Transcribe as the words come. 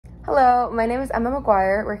Hello, my name is Emma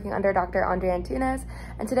McGuire, working under Dr. Andrea Antunes,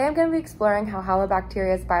 and today I'm going to be exploring how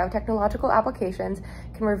Halobacteria's biotechnological applications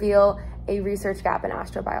can reveal a research gap in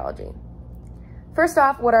astrobiology. First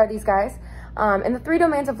off, what are these guys? In the three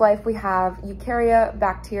domains of life, we have eukarya,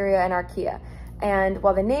 bacteria, and archaea. And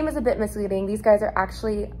while the name is a bit misleading, these guys are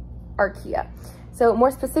actually archaea. So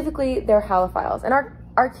more specifically, they're halophiles. And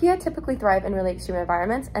archaea typically thrive in really extreme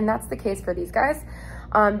environments, and that's the case for these guys.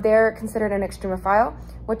 They're considered an extremophile,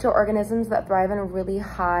 which are organisms that thrive in a really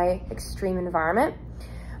high extreme environment.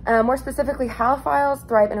 More specifically, halophiles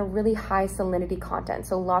thrive in a really high salinity content,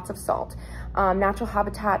 so lots of salt. Natural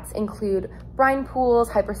habitats include brine pools,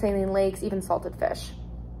 hypersaline lakes, even salted fish.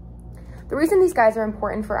 The reason these guys are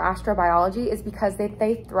important for astrobiology is because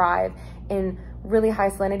they thrive in really high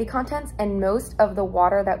salinity contents, and most of the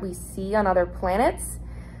water that we see on other planets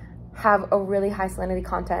have a really high salinity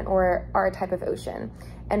content or are a type of ocean.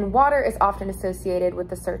 And water is often associated with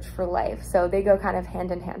the search for life, so they go kind of hand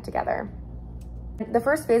in hand together. The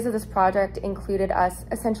first phase of this project included us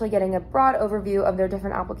essentially getting a broad overview of their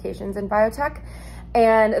different applications in biotech.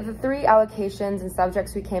 And the three allocations and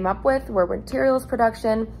subjects we came up with were materials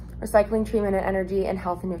production, recycling, treatment and energy, and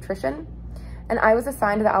health and nutrition. And I was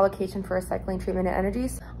assigned the allocation for recycling, treatment and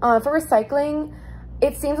energies. For recycling,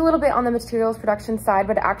 it seems a little bit on the materials production side,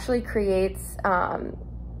 but it actually creates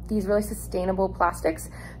these really sustainable plastics.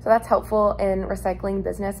 So that's helpful in recycling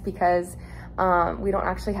business because we don't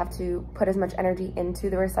actually have to put as much energy into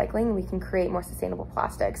the recycling. We can create more sustainable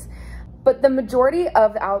plastics. But the majority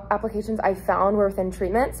of the applications I found were within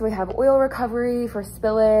treatment. So we have oil recovery for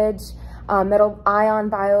spillage, metal ion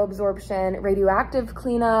bioabsorption, radioactive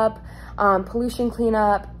cleanup, pollution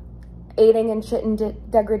cleanup, aiding in chitin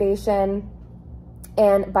degradation,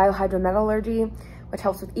 and biohydrometallurgy, which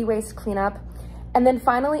helps with e-waste cleanup. And then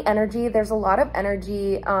finally, energy. There's a lot of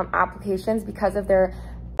energy applications because of their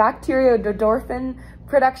bacteriodendorphin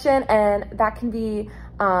production, and that can be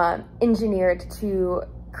engineered to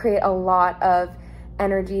create a lot of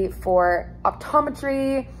energy for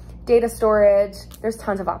optometry, data storage. There's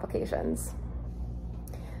tons of applications.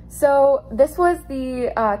 So this was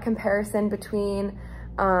the comparison between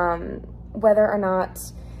whether or not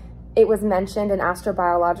it was mentioned in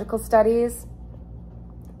astrobiological studies.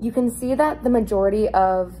 You can see that the majority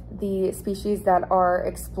of the species that are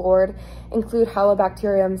explored include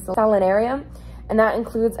Halobacterium salinarium, and that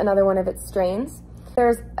includes another one of its strains.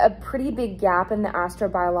 There's a pretty big gap in the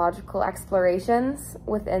astrobiological explorations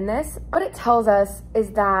within this. What it tells us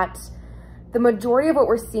is that the majority of what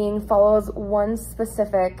we're seeing follows one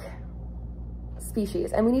specific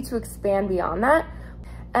species, and we need to expand beyond that.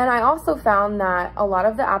 And I also found that a lot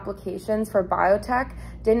of the applications for biotech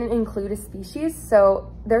didn't include a species.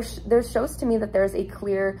 So there shows to me that there's a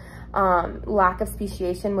clear lack of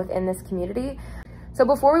speciation within this community. So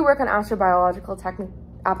before we work on astrobiological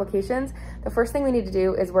applications, the first thing we need to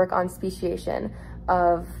do is work on speciation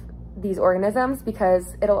of these organisms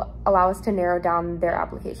because it'll allow us to narrow down their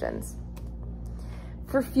applications.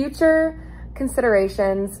 For future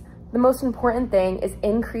considerations, the most important thing is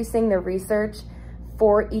increasing the research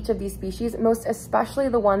for each of these species, most especially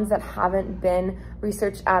the ones that haven't been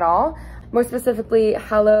researched at all, more specifically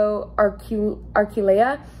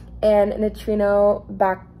Halobacteria and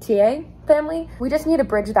Neutrinobacteriaceae family. We just need to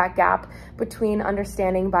bridge that gap between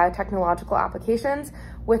understanding biotechnological applications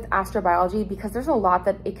with astrobiology because there's a lot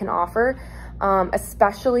that it can offer,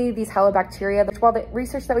 especially these Halobacteria. While the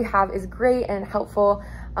research that we have is great and helpful,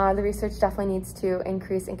 the research definitely needs to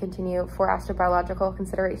increase and continue for astrobiological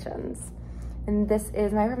considerations. And this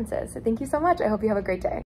is my references. So thank you so much. I hope you have a great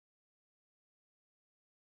day.